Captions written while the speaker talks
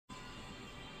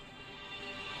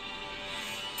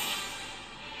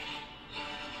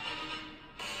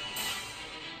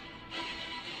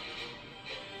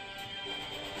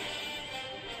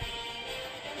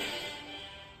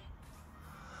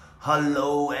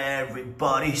Hello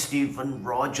everybody, Stephen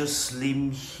Roger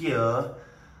Slim here.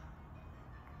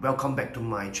 Welcome back to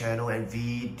my channel and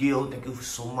video. Thank you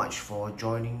so much for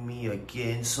joining me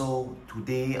again. So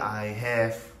today I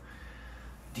have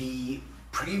the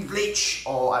privilege,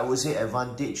 or I would say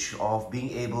advantage, of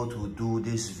being able to do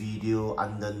this video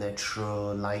under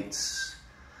natural lights.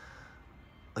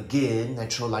 Again,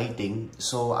 natural lighting.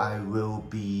 So I will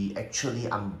be actually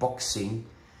unboxing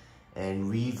and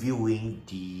reviewing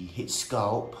the head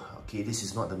sculpt. Okay, this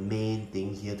is not the main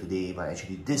thing here today, but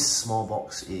actually this small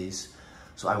box is.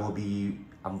 So I will be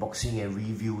unboxing and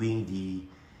reviewing the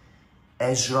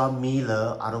Ezra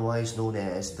Miller, otherwise known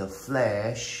as the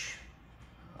Flash,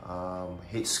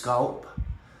 head sculpt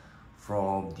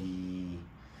from the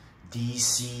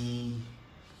DC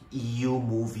EU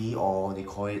movie, or they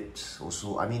call it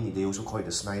also, they also call it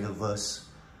the Snyderverse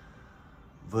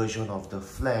version of the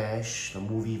Flash, the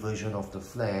movie version of the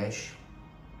Flash,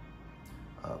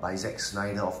 by Zack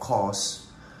Snyder, of course.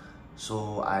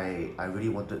 So I really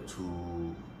wanted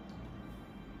to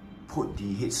put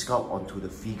the head sculpt onto the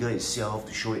figure itself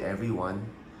to show it everyone,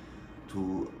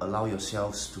 to allow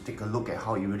yourselves to take a look at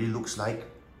how it really looks like,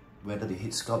 whether the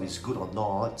head sculpt is good or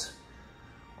not,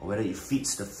 or whether it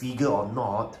fits the figure or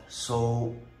not.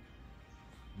 So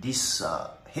this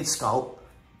head sculpt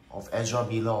of Ezra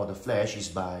Miller or the Flash is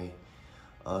by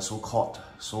so-called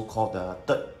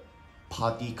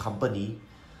third-party company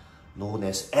known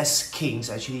as S.King.S.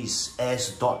 Actually, it's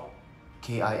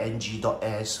S.King.S.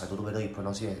 I don't know whether you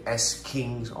pronounce it as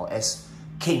S.King.S. or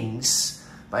S.King.S.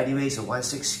 But anyway, it's a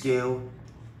 1/6 scale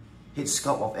head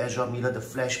sculpt of Ezra Miller, the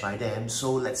Flash, by them.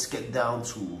 So let's get down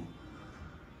to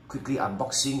quickly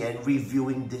unboxing and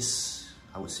reviewing this,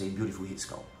 I would say, beautiful head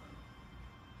sculpt.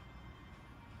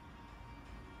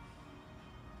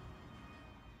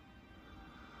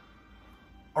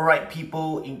 Alright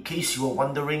people, in case you were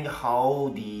wondering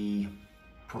how the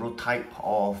prototype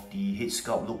of the head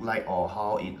sculpt looked like, or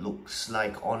how it looks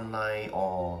like online,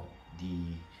 or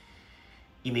the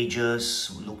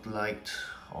images looked like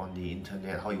on the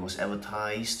internet, how it was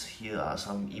advertised, here are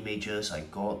some images I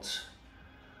got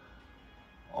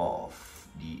of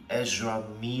the Ezra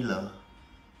Miller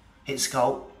head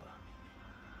sculpt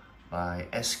by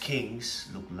S.King.S.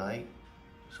 look like.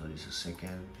 So this is the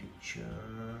second picture.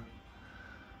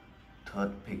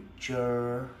 Third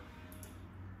picture.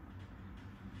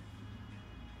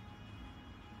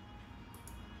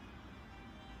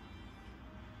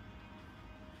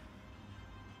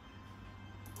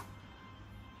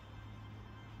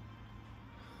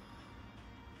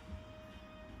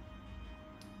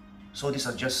 So these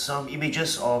are just some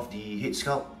images of the head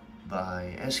sculpt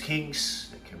by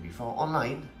S.King.S. that can be found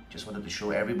online. Just wanted to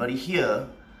show everybody here,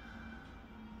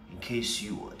 in case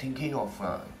you were thinking of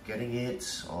getting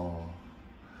it, or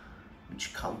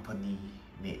which company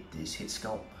made this head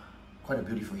sculpt. Quite a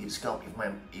beautiful head sculpt,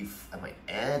 if I might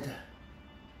add.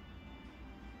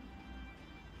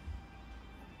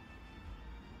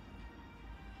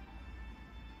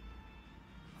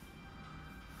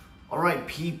 Alright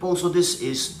people, so this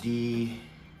is the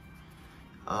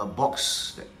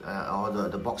box, or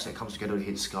the box that comes together with the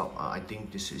head sculpt. I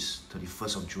think this is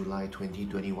 31st of July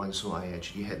 2021, so I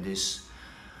actually had this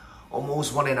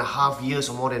almost 1.5 years,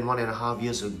 or more than 1.5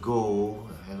 years ago.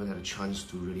 I haven't had a chance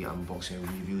to really unbox and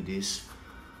review this.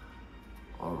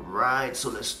 Alright, so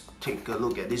let's take a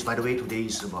look at this. By the way, today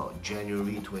is about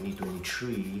January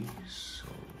 2023, so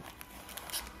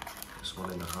it's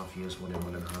 1.5 years, more than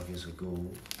 1.5 years ago.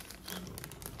 So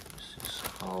this is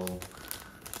how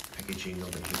packaging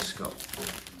of the head sculpt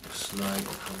looks like,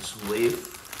 or comes with.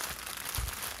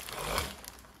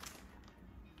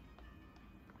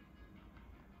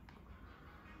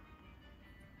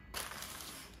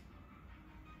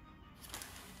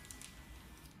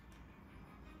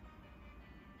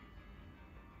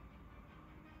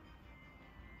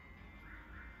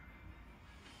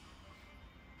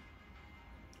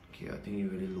 Okay, I think it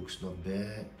really looks not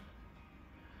bad.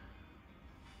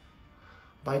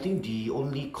 But I think the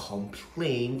only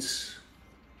complaints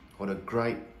or the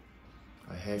gripe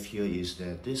I have here is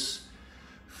that this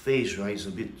face, right, is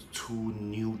a bit too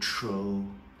neutral,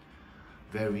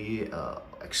 very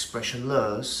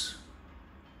expressionless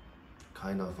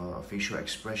kind of facial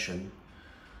expression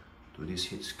to this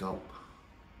head sculpt.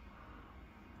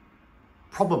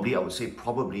 Probably, I would say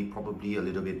probably a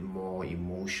little bit more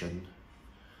emotion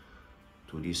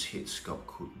to this head sculpt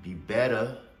could be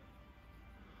better.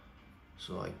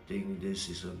 So I think this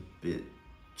is a bit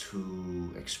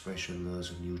too expressionless,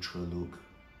 a neutral look.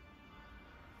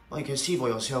 Well, you can see for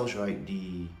yourselves, right,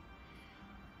 the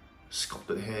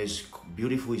sculpted hair is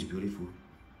beautiful,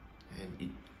 and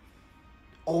it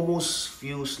almost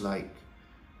feels like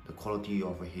the quality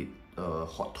of a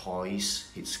Hot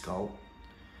Toys head sculpt.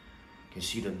 You can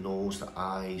see the nose, the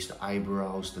eyes, the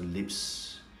eyebrows, the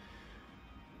lips.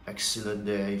 Excellent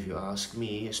there if you ask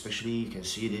me. Especially you can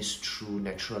see this through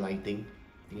natural lighting.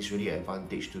 I think it's really an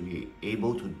advantage to be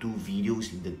able to do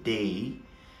videos in the day.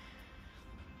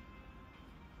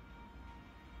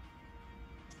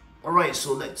 Alright,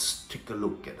 so let's take a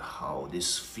look at how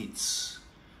this fits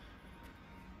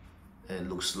and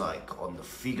looks like on the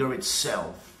figure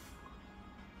itself.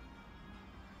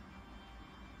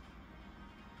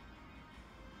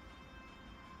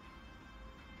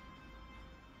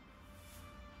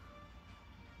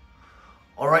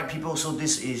 Alright people, so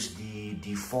this is the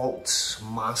default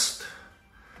masked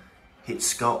head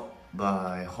sculpt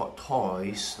by Hot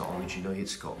Toys, the original head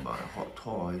sculpt by Hot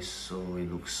Toys. So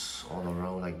it looks all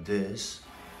around like this.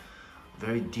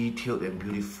 Very detailed and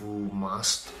beautiful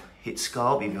masked head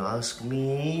sculpt if you ask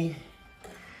me.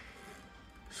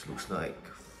 This looks like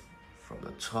from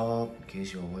the top, in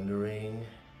case you're wondering.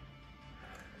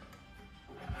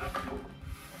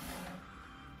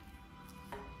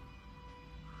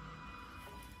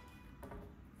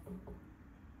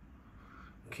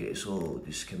 Okay, so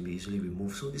this can be easily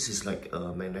removed. So this is like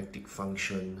a magnetic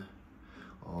function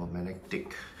or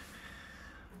magnetic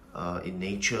in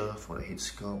nature for the head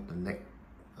sculpt, the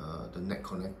neck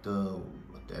connector,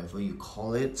 whatever you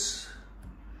call it.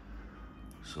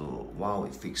 So wow,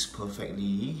 it fits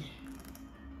perfectly.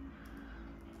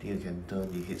 I think you can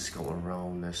turn the head sculpt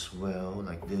around as well,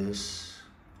 like this.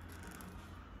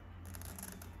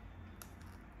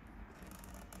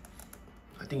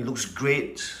 I think it looks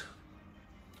great.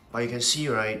 But you can see,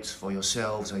 right, for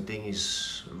yourselves, I think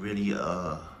it's really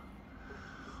a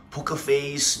poker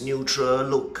face, neutral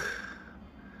look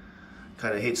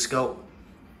kind of head sculpt,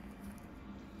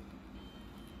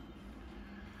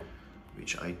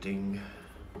 which I think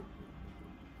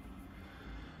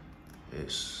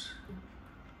is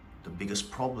the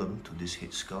biggest problem to this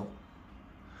head sculpt.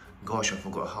 Gosh, I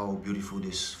forgot how beautiful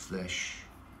this flesh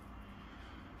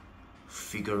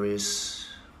figure is.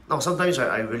 Now, sometimes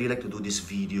I really like to do these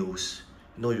videos.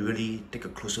 You know, you really take a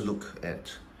closer look at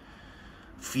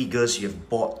figures you have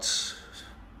bought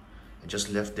and just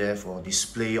left there for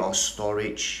display or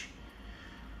storage.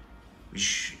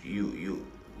 Which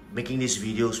making these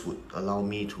videos would allow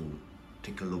me to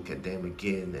take a look at them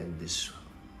again. And these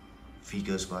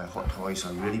figures by Hot Toys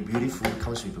are really beautiful. It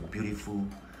comes with a beautiful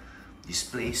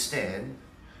display stand.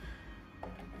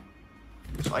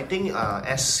 So I think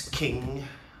S.King.S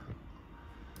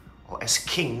or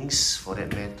S.King.S for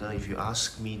that matter, if you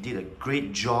ask me, did a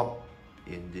great job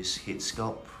in this head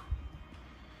sculpt.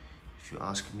 If you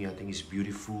ask me, I think it's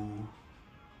beautiful.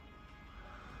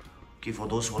 Okay, for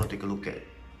those who want to take a look at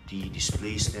the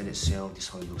display stand itself, this is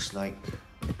how it looks like.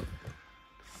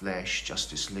 Flash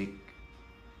Justice League.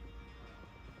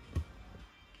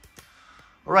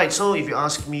 Alright, so if you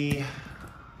ask me,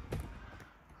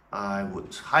 I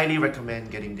would highly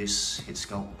recommend getting this head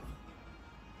sculpt.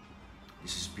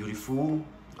 This is beautiful.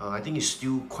 I think it's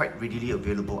still quite readily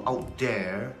available out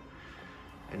there,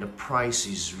 and the price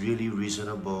is really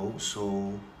reasonable.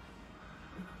 So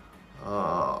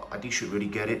I think you should really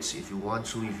get it if you want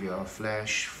to, if you're a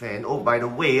Flash fan. Oh, by the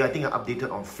way, I think I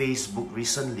updated on Facebook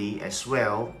recently as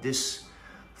well. This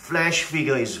Flash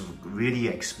figure is really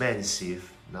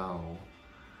expensive now.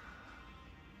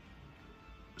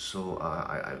 So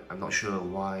I'm not sure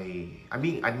why. I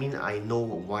mean I know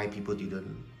why people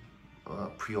didn't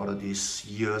pre-order this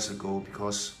years ago,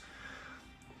 because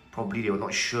probably they were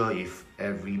not sure if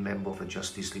every member of the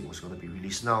Justice League was going to be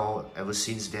released. Now, ever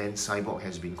since then, Cyborg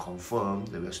has been confirmed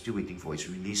that we're still waiting for its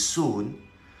release soon.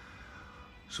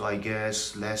 So I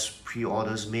guess less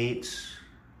pre-orders made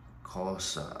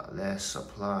cause less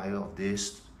supply of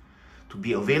this to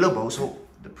be available. So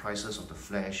the prices of the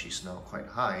Flash is now quite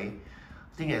high.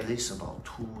 I think at least about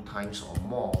 2 times or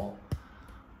more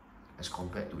as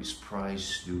compared to its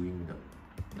price during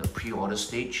the pre-order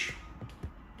stage.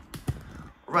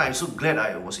 Right, so glad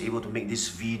I was able to make this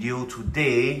video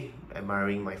today,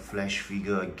 admiring my Flash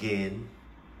figure again.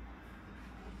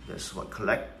 That's what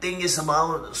collecting is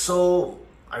about. So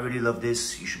I really love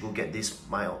this. You should go get this.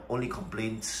 My only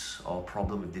complaint or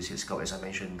problem with this head sculpt, as I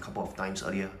mentioned a couple of times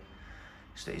earlier,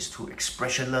 is that it's too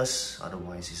expressionless.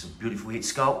 Otherwise, it's a beautiful head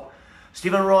sculpt.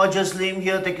 Steven Rogers Lim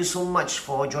here. Thank you so much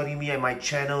for joining me at my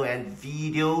channel and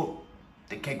video.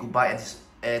 Take care, goodbye,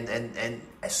 and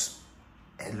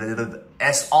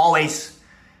as always,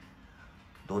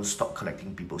 don't stop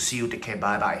collecting people. See you, take care,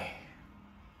 bye bye.